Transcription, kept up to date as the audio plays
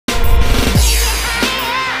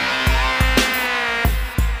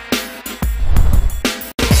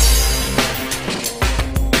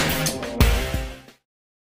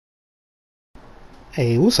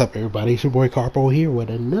Hey, what's up everybody? It's your boy Carpo here with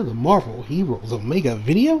another Marvel Heroes Omega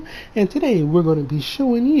video, and today we're going to be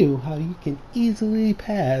showing you how you can easily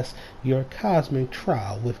pass your Cosmic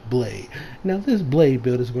Trial with Blade. Now this Blade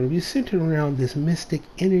build is going to be centered around this Mystic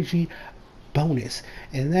Energy bonus,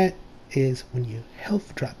 and that is when your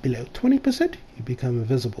health drop below 20%, you become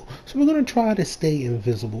invisible. So we're going to try to stay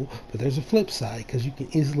invisible, but there's a flip side because you can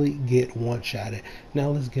easily get one-shotted. Now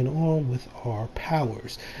let's get on with our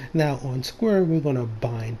powers. Now on square, we're going to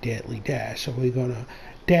bind Deadly Dash. So we're going to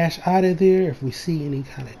dash out of there. If we see any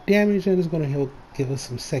kind of damage, then it's going to help give us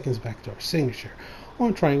some seconds back to our signature.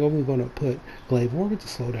 On triangle, we're going to put Glaive Orbit to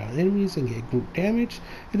slow down enemies and get group damage.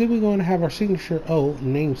 And then we're going to have our signature O,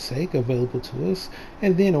 namesake, available to us.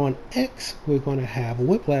 And then on X, we're going to have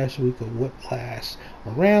Whiplash. We could Whiplash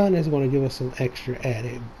around. It's going to give us some extra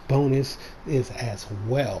added bonus as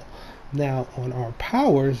well. Now on our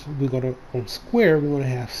powers, we're going to, on square, we're going to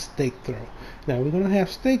have Stake Throw. Now we're going to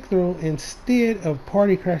have Stake Throw instead of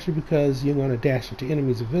Party Crasher because you're going to dash into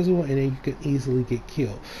enemies invisible and then you can easily get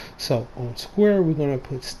killed. So on square, we're going to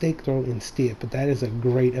put Stake Throw instead, but that is a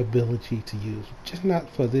great ability to use, just not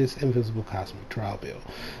for this invisible Cosmic Trial build.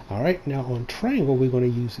 Alright, now on triangle, we're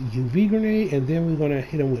going to use UV Grenade, and then we're going to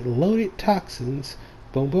hit them with Loaded Toxins,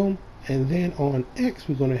 boom boom, and then on X,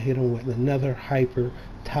 we're going to hit them with another Hyper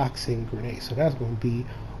Toxin Grenade. So that's going to be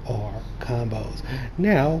our combos.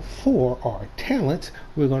 Now for our talents,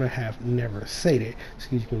 we're going to have Never Sated. So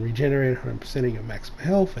you can regenerate 100% of your maximum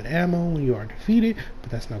health and ammo when you are defeated, but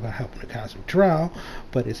that's not going to help in the Cosmic Trial,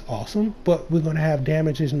 but it's awesome. But we're going to have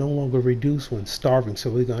damages no longer reduced when starving, so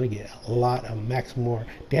we're going to get a lot of more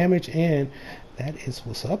damage, and that is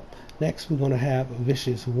what's up. Next, we're going to have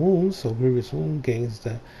Vicious Wounds. So Grievous Wound gains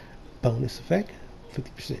the bonus effect,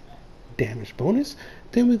 50% damage bonus.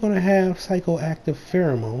 Then we're going to have Psychoactive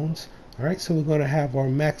Pheromones. Alright, so we're going to have our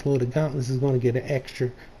max loaded gauntlets is going to get an extra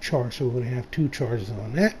charge. So we're going to have 2 charges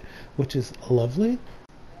on that, which is lovely.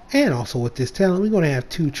 And also with this talent, we're going to have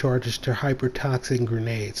 2 charges to Hyper Toxin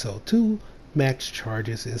Grenade. So 2 max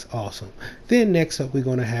charges is awesome. Then next up, we're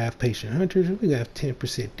going to have Patient Hunters. We have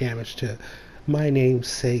 10% damage to My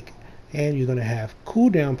Namesake. And you're going to have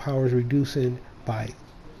cooldown powers reducing by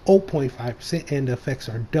 0.5%, and the effects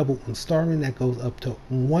are double when starving. That goes up to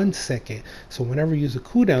 1 second. So whenever you use a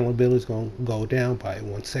cooldown ability, it's going to go down by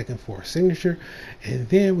 1 second for a signature. And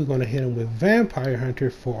then we're going to hit them with Vampire Hunter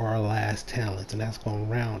for our last talents, and that's going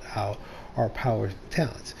to round out our powers and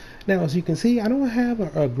talents. Now as you can see, I don't have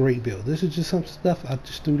a great build. This is just some stuff I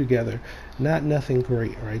just threw together. Nothing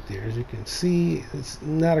great right there. As you can see, it's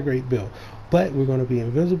not a great build, but we're going to be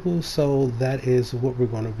invisible, so that is what we're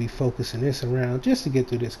going to be focusing this around just to get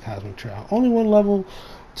through this Cosmic Trial. Only 1 level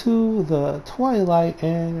to the Twilight,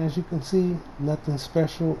 and as you can see, nothing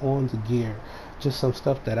special on the gear, just some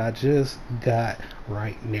stuff that I just got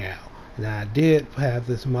right now. Now I did have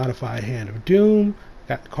this modified Hand of Doom,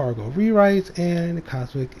 got cargo rewrites, and the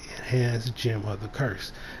Cosmic Enhanced Gem of the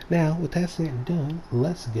Curse. Now with that said and done,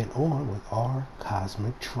 let's get on with our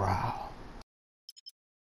Cosmic Trial.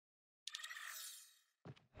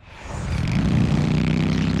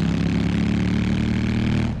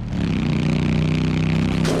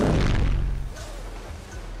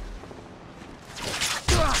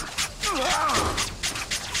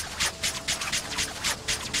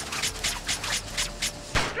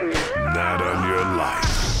 Not on your life.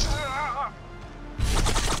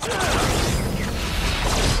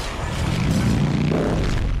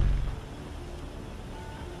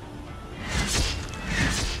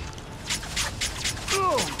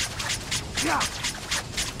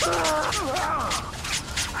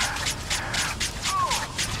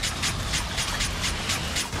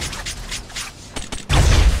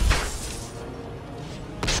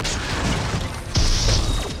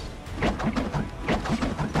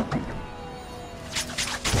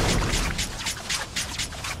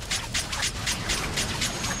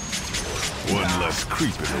 One less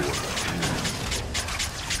creep in the world.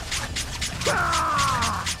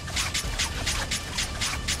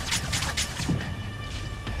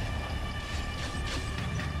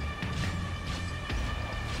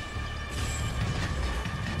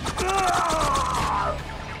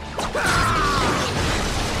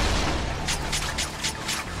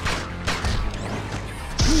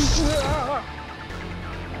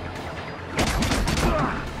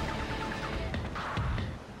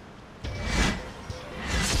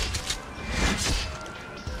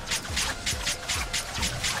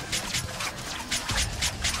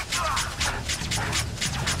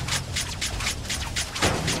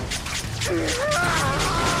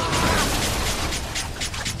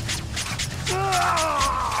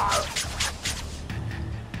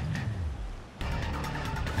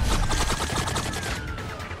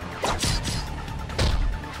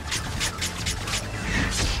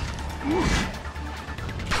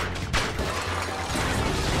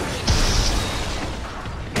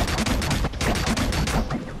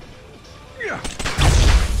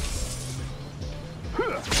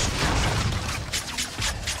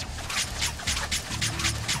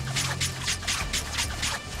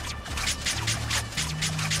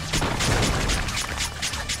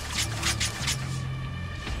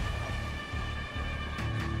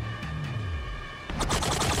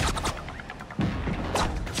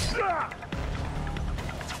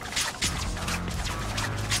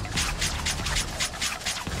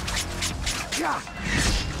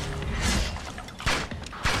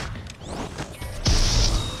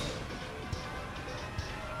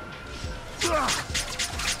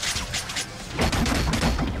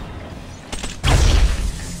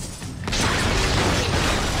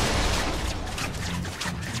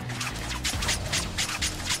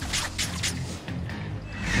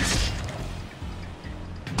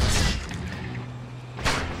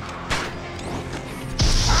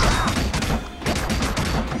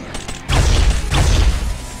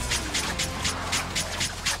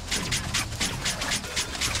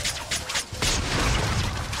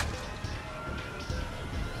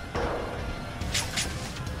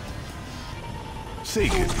 Say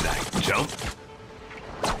goodnight, Jump.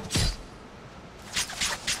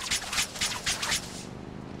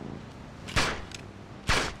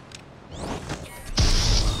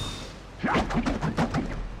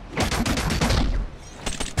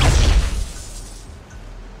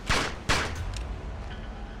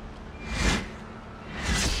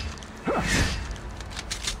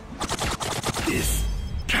 This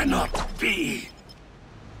cannot be.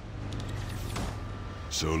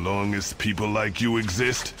 So long as people like you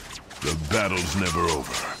exist, the battle's never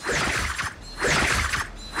over.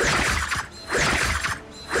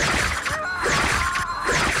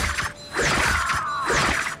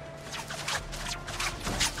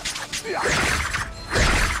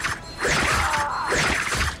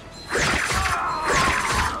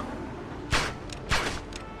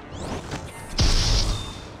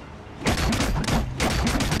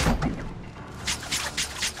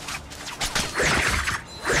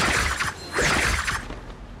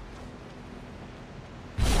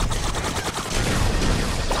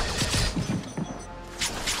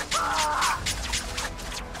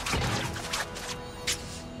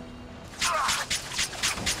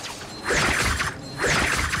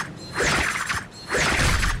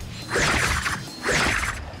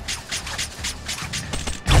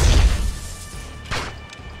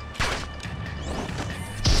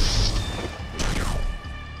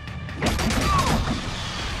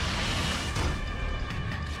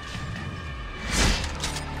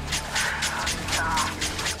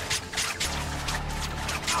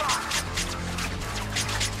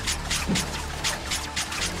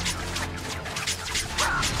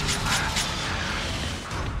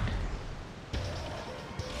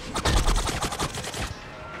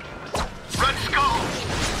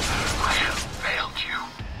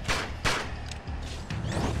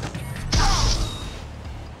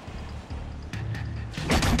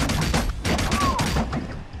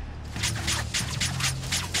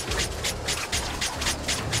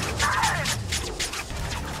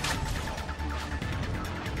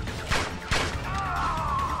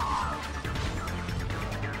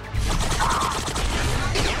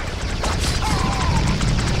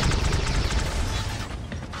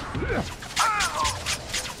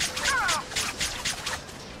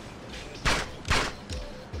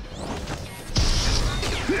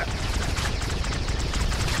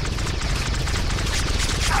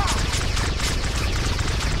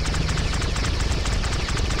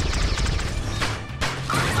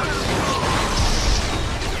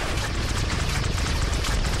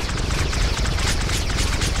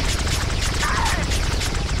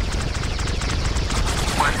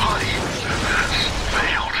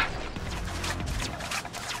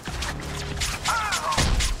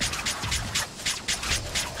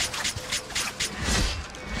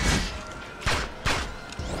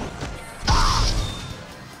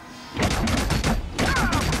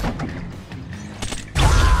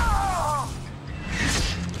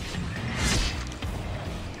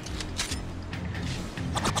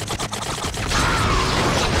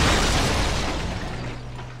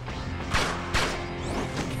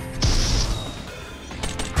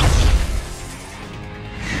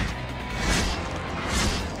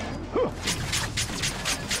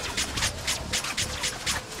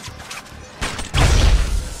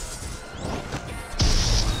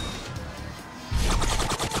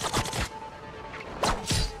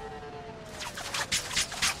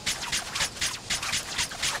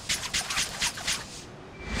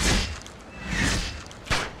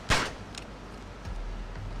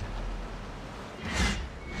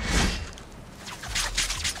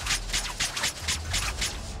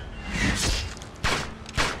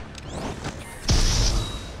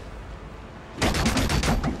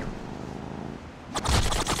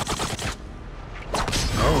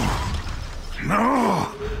 No!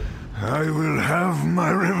 I will have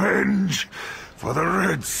my revenge, for the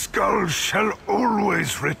Red Skull shall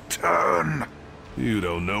always return. You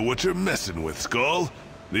don't know what you're messing with, Skull.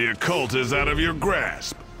 The occult is out of your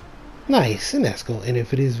grasp. Nice, and that's gonna end it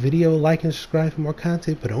for this video. Like and subscribe for more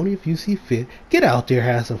content, but only if you see fit. Get out there,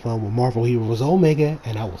 have some fun with Marvel Heroes Omega,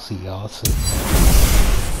 and I will see y'all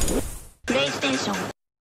soon.